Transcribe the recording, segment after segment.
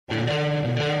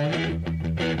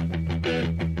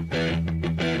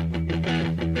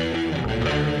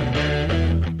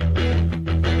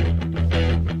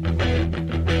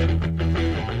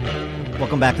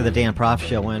Welcome back to the Dan Proft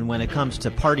Show. And when it comes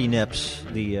to party nips,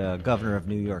 the governor of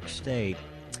New York State,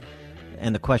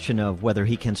 and the question of whether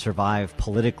he can survive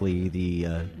politically the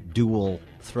dual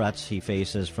threats he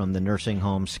faces from the nursing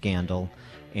home scandal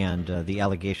and the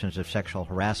allegations of sexual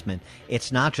harassment,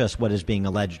 it's not just what is being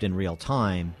alleged in real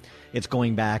time. It's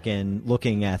going back and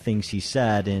looking at things he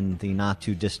said in the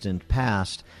not-too-distant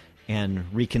past and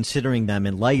reconsidering them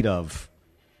in light of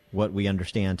what we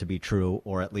understand to be true,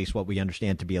 or at least what we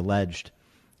understand to be alleged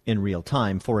in real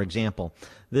time. For example,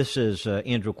 this is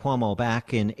Andrew Cuomo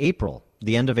back in April,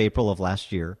 the end of April of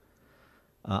last year,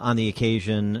 on the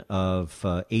occasion of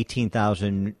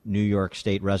 18,000 New York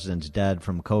State residents dead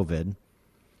from COVID.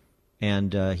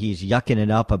 And he's yucking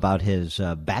it up about his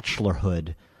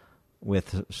bachelorhood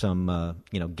with some,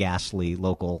 ghastly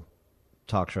local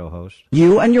talk show host.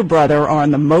 You and your brother are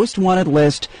on the most wanted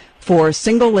list for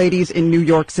single ladies in New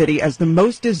York City as the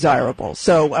most desirable.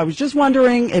 So I was just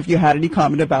wondering if you had any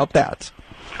comment about that.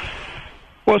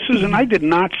 Well, Susan, I did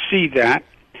not see that,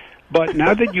 but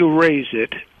now that you raise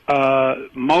it,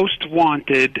 most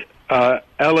wanted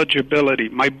eligibility.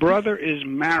 My brother is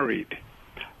married.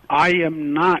 I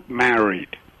am not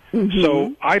married. Mm-hmm.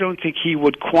 So I don't think he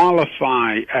would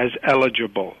qualify as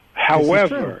eligible.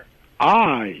 However,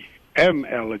 I am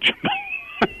eligible.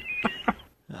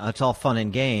 It's all fun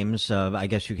and games. I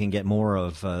guess you can get more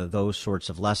of those sorts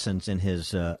of lessons in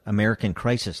his American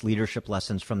Crisis, Leadership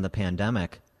Lessons from the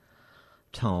Pandemic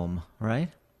tome, right?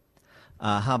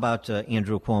 How about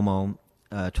Andrew Cuomo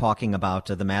talking about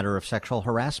the matter of sexual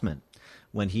harassment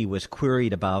when he was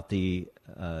queried about the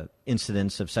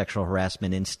incidents of sexual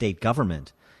harassment in state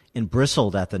government and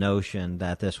bristled at the notion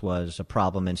that this was a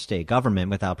problem in state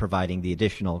government without providing the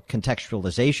additional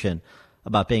contextualization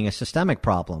about being a systemic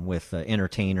problem with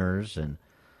entertainers and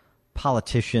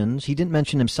politicians. He didn't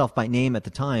mention himself by name at the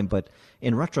time, but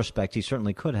in retrospect, he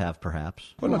certainly could have,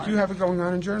 perhaps. Well, look, you have it going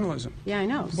on in journalism. Yeah, I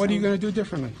know. What are you going to do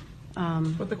differently?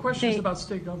 But the question is about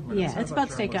state government. Yeah, it's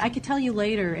about state government. I could tell you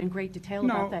later in great detail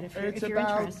about that if you're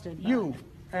interested. It's about you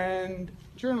and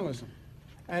journalism.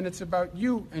 And it's about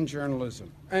you and journalism.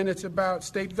 And it's about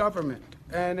state government.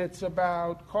 And it's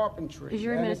about carpentry. Is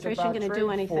your administration going to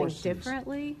do anything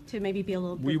differently to maybe be a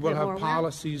little bit more aware? We will have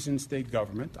policies in state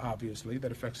government, obviously,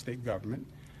 that affect state government.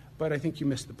 But I think you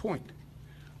missed the point.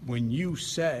 When you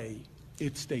say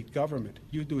it's state government,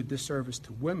 you do a disservice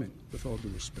to women, with all due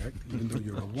respect, even though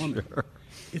you're a woman. Sure.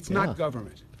 It's not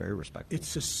government. Very respectful. It's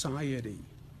society.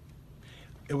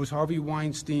 It was Harvey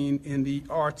Weinstein in the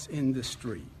arts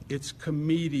industry. It's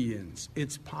comedians.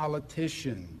 It's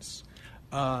politicians.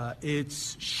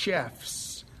 It's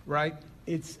chefs, right?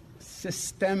 It's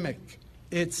systemic.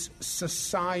 It's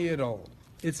societal.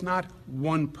 It's not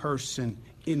one person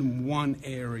in one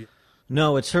area.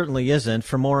 No, it certainly isn't.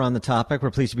 For more on the topic,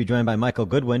 we're pleased to be joined by Michael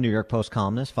Goodwin, New York Post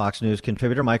columnist, Fox News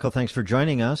contributor. Michael, thanks for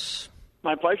joining us.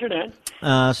 My pleasure,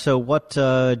 Dan. So what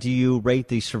do you rate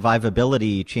the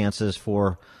survivability chances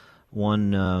for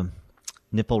one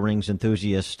nipple rings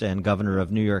enthusiast and governor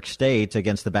of New York State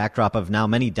against the backdrop of now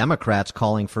many Democrats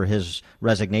calling for his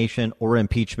resignation or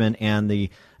impeachment and the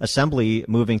Assembly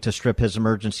moving to strip his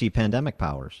emergency pandemic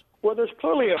powers? Well, there's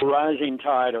clearly a rising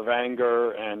tide of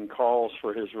anger and calls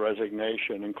for his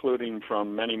resignation, including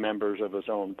from many members of his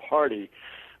own party.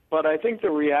 But I think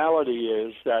the reality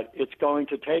is that it's going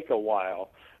to take a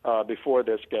while before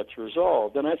this gets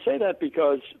resolved. And I say that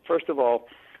because, first of all,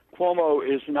 Cuomo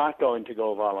is not going to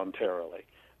go voluntarily.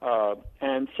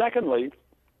 And secondly,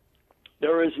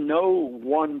 there is no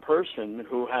one person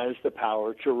who has the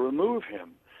power to remove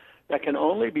him. That can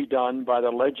only be done by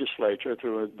the legislature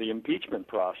through the impeachment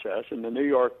process, and the New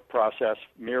York process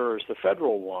mirrors the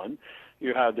federal one.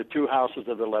 You have the two houses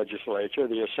of the legislature.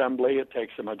 The Assembly, it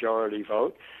takes a majority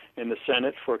vote, and the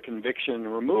Senate for conviction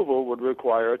and removal would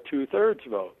require a two-thirds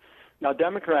vote. Now,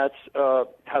 Democrats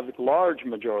have large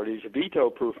majorities,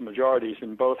 veto-proof majorities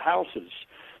in both houses.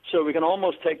 So we can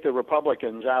almost take the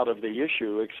Republicans out of the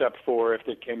issue, except for if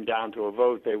it came down to a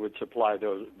vote, they would supply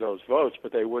those votes,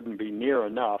 but they wouldn't be near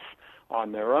enough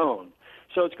on their own.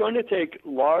 So it's going to take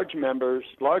large numbers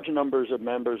of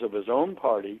members of his own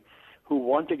party who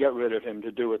want to get rid of him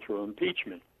to do it through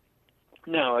impeachment.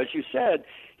 Now, as you said,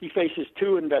 he faces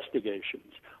two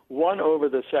investigations. One over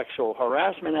the sexual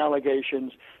harassment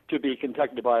allegations to be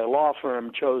conducted by a law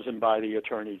firm chosen by the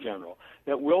Attorney General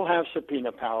that will have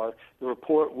subpoena power. The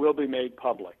report will be made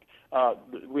public.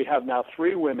 We have now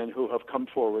three women who have come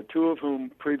forward, two of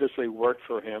whom previously worked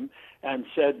for him, and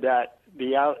said that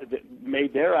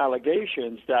made their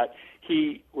allegations that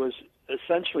he was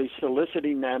essentially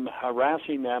soliciting them,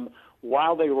 harassing them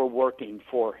while they were working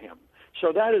for him.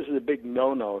 So that is the big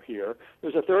no-no here.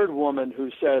 There's a third woman who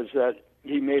says that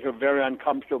he made her very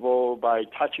uncomfortable by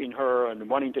touching her and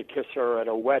wanting to kiss her at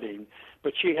a wedding,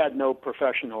 but she had no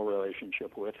professional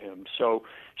relationship with him. So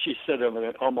she's sort of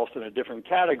almost in a different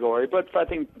category, but I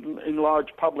think in large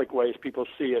public ways people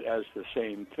see it as the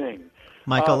same thing.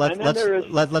 Michael,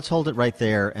 let's hold it right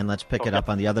there, and let's pick it up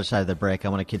on the other side of the break. I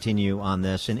want to continue on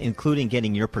this, and including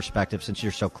getting your perspective, since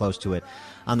you're so close to it,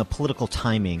 on the political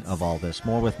timing of all this.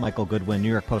 More with Michael Goodwin, New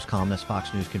York Post columnist,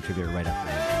 Fox News contributor, right after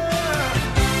that.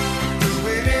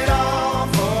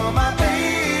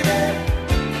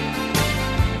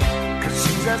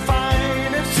 As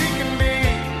fine as she can be.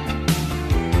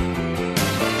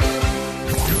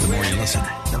 The more you listen,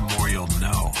 the more you'll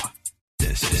know.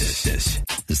 This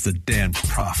is the Dan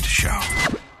Proft Show.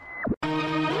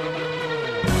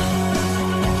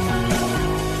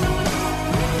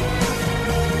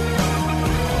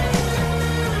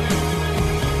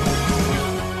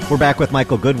 We're back with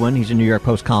Michael Goodwin. He's a New York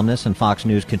Post columnist and Fox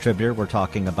News contributor. We're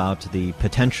talking about the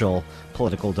potential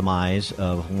political demise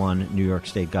of one New York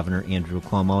State Governor, Andrew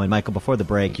Cuomo. And Michael, before the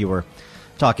break, you were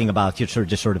talking about just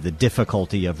sort of the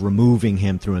difficulty of removing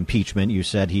him through impeachment. You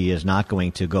said he is not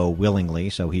going to go willingly,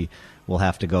 so he will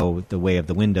have to go the way of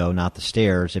the window, not the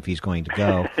stairs, if he's going to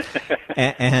go.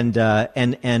 and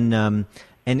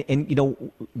you know,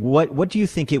 what do you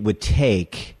think it would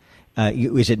take?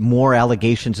 Is it more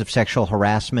allegations of sexual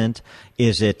harassment?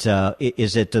 Is it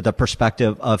the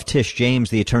perspective of Tish James,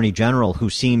 the Attorney General, who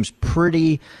seems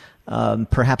pretty,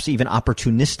 perhaps even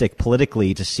opportunistic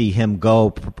politically, to see him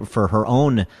go for her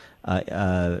own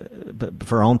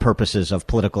purposes of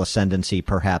political ascendancy,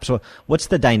 perhaps? So what's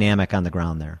the dynamic on the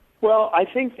ground there? Well, I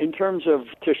think in terms of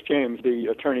Tish James, the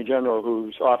Attorney General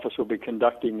whose office will be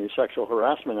conducting the sexual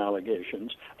harassment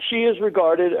allegations, she is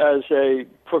regarded as a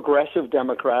progressive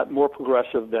Democrat, more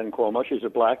progressive than Cuomo. She's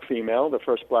a black female, the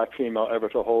first black female ever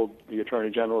to hold the Attorney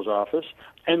General's office.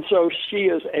 And so she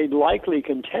is a likely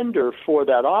contender for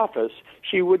that office.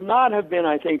 She would not have been,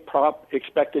 I think,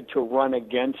 expected to run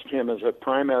against him as a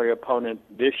primary opponent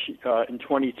in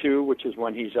 22, which is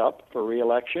when he's up for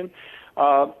re-election.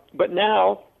 But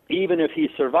now, even if he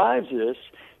survives this,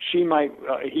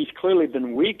 he's clearly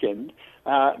been weakened,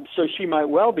 so she might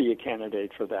well be a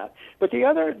candidate for that. But the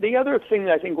other thing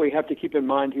that I think we have to keep in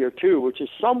mind here, too, which is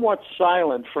somewhat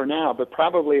silent for now, but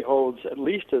probably holds at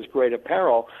least as great a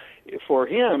peril for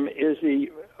him, is the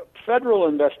federal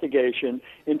investigation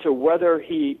into whether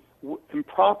he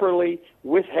improperly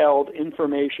withheld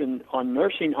information on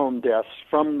nursing home deaths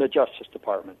from the Justice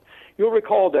Department. You'll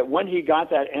recall that when he got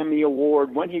that Emmy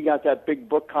Award, when he got that big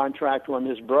book contract, when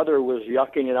his brother was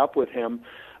yucking it up with him,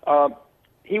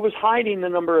 he was hiding the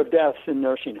number of deaths in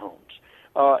nursing homes.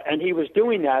 And he was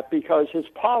doing that because his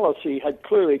policy had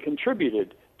clearly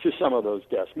contributed to some of those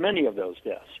deaths, many of those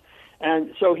deaths.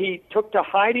 And so he took to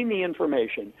hiding the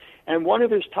information. And one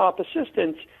of his top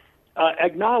assistants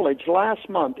acknowledged last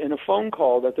month in a phone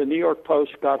call that the New York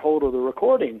Post got hold of the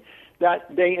recording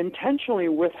that they intentionally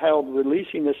withheld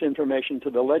releasing this information to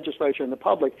the legislature and the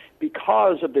public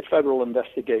because of the federal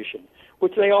investigation,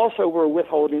 which they also were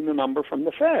withholding the number from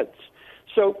the feds.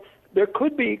 So there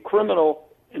could be criminal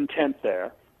intent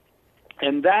there,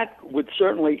 and that would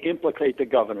certainly implicate the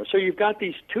governor. So you've got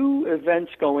these two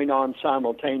events going on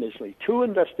simultaneously, two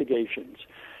investigations,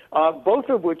 both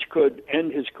of which could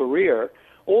end his career,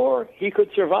 or he could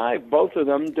survive both of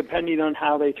them depending on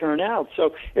how they turn out.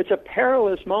 So it's a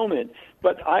perilous moment,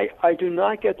 but I do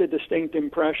not get the distinct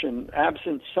impression,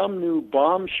 absent some new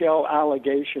bombshell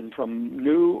allegation from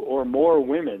new or more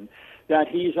women, that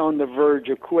he's on the verge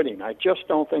of quitting. I just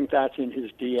don't think that's in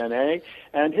his DNA.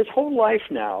 And his whole life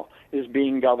now is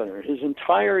being governor. His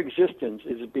entire existence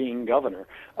is being governor.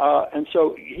 And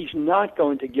so he's not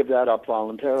going to give that up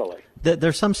voluntarily.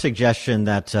 There's some suggestion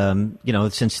that,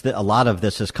 since a lot of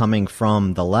this is coming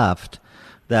from the left,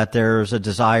 that there's a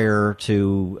desire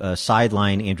to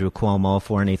sideline Andrew Cuomo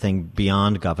for anything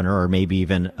beyond governor, or maybe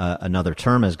even another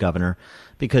term as governor,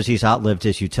 because he's outlived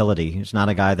his utility. He's not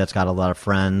a guy that's got a lot of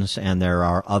friends, and there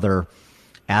are other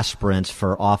aspirants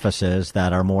for offices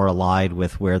that are more allied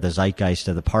with where the zeitgeist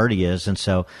of the party is. And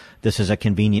so this is a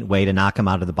convenient way to knock him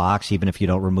out of the box. Even if you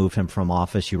don't remove him from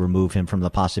office, you remove him from the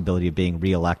possibility of being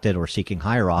reelected or seeking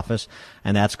higher office.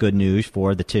 And that's good news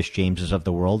for the Tish Jameses of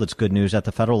the world. It's good news at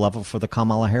the federal level for the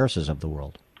Kamala Harrises of the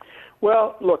world.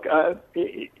 Well, look,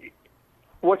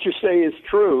 what you say is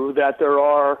true, that there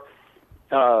are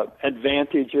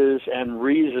advantages and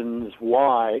reasons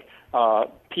why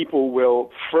people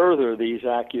will further these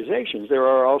accusations. There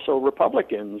are also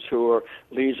Republicans who are,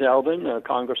 Lee Zeldin, a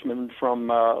congressman from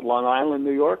Long Island,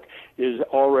 New York, is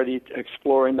already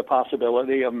exploring the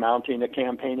possibility of mounting a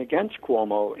campaign against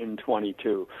Cuomo in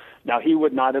 22. Now, he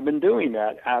would not have been doing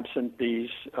that absent these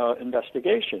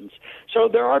investigations. So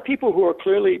there are people who are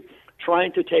clearly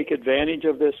trying to take advantage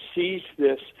of this, seize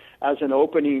this as an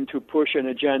opening to push an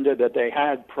agenda that they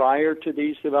had prior to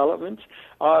these developments.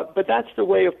 But that's the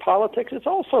way of politics. It's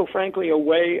also, frankly, a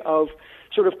way of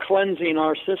sort of cleansing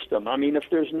our system. I mean, if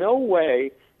there's no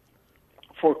way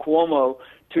for Cuomo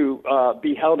to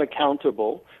be held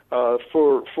accountable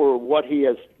for what he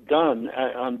has done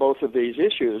on both of these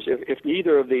issues, if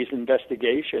neither of these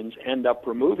investigations end up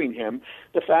removing him,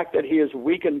 the fact that he is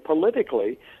weakened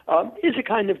politically is a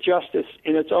kind of justice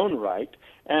in its own right.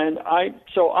 And I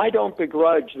don't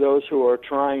begrudge those who are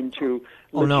trying to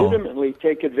legitimately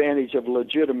take advantage of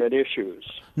legitimate issues.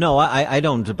 No, I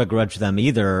don't begrudge them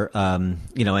either. And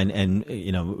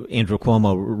Andrew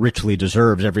Cuomo richly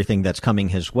deserves everything that's coming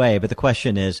his way. But the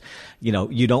question is,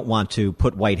 you don't want to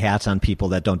put white hats on people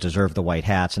that don't deserve the white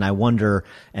hats. And I wonder,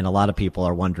 and a lot of people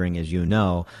are wondering, as you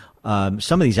know,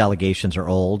 some of these allegations are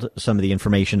old. Some of the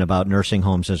information about nursing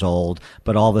homes is old,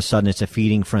 but all of a sudden it's a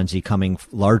feeding frenzy coming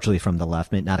largely from the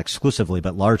left, not exclusively,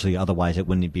 but largely. Otherwise, it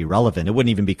wouldn't be relevant. It wouldn't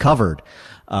even be covered.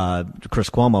 Chris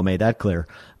Cuomo made that clear.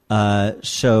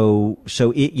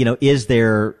 Is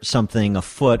there something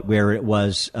afoot where it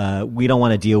was, we don't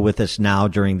want to deal with this now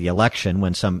during the election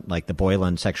when some, like the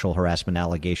Boylan sexual harassment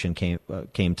allegation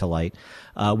came to light.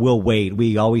 We'll wait.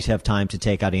 We always have time to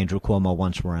take out Andrew Cuomo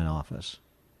once we're in office.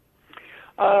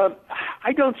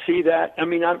 I don't see that. I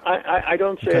mean, I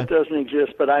don't say it doesn't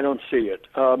exist, but I don't see it.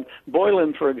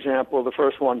 Boylan, for example, the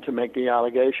first one to make the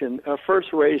allegation,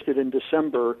 first raised it in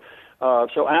December,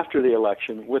 so after the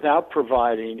election, without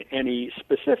providing any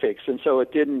specifics, and so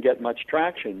it didn't get much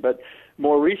traction. But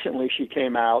more recently, she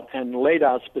came out and laid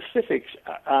out specific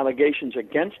allegations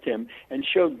against him and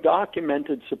showed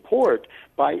documented support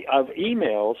of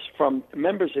emails from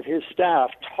members of his staff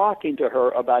talking to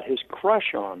her about his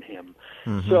crush on him.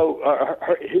 Mm-hmm. So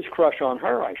his crush on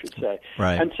her, I should say.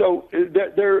 Right. And so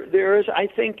there is, I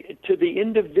think, to the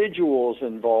individuals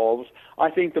involved,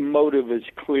 I think the motive is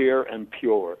clear and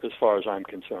pure as far as I'm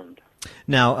concerned.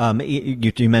 Now,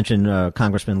 you mentioned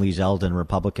Congressman Lee Zeldin,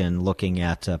 Republican, looking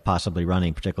at possibly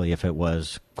running, particularly if it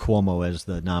was Cuomo as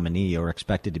the nominee or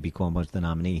expected to be Cuomo as the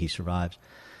nominee. He survives.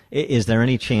 Is there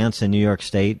any chance in New York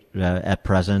State at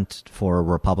present for a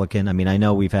Republican? I mean, I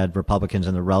know we've had Republicans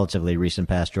in the relatively recent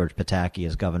past, George Pataki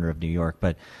as governor of New York,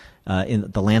 but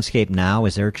in the landscape now,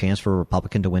 is there a chance for a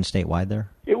Republican to win statewide there?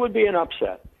 It would be an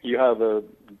upset. You have a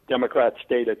Democrat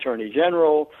state attorney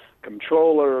general,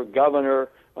 comptroller, governor.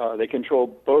 They control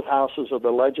both houses of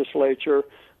the legislature,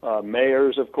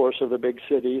 mayors, of course, of the big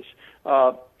cities.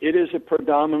 It is a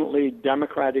predominantly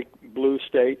Democratic blue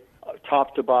state,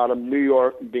 top to bottom, New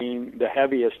York being the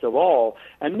heaviest of all.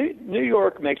 And New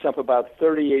York makes up about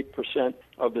 38%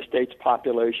 of the state's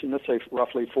population, let's say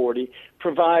roughly 40,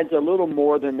 provides a little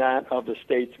more than that of the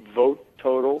state's vote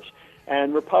totals.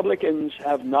 And Republicans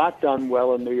have not done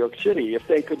well in New York City. If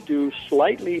they could do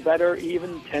slightly better,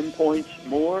 even 10 points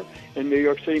more in New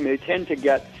York City, they tend to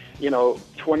get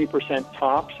 20%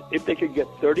 tops. If they could get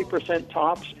 30%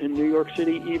 tops in New York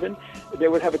City even, they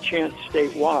would have a chance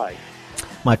statewide.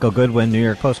 Michael Goodwin, New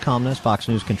York Post columnist, Fox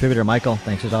News contributor. Michael,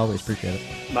 thanks as always. Appreciate it.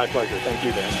 My pleasure. Thank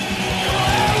you, Dan.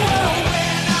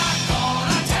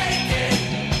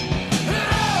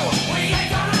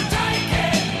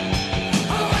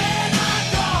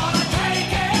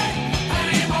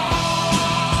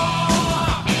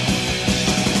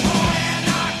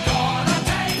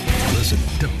 Listen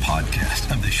to podcast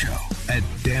of the show at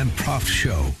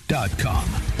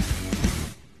danproftshow.com.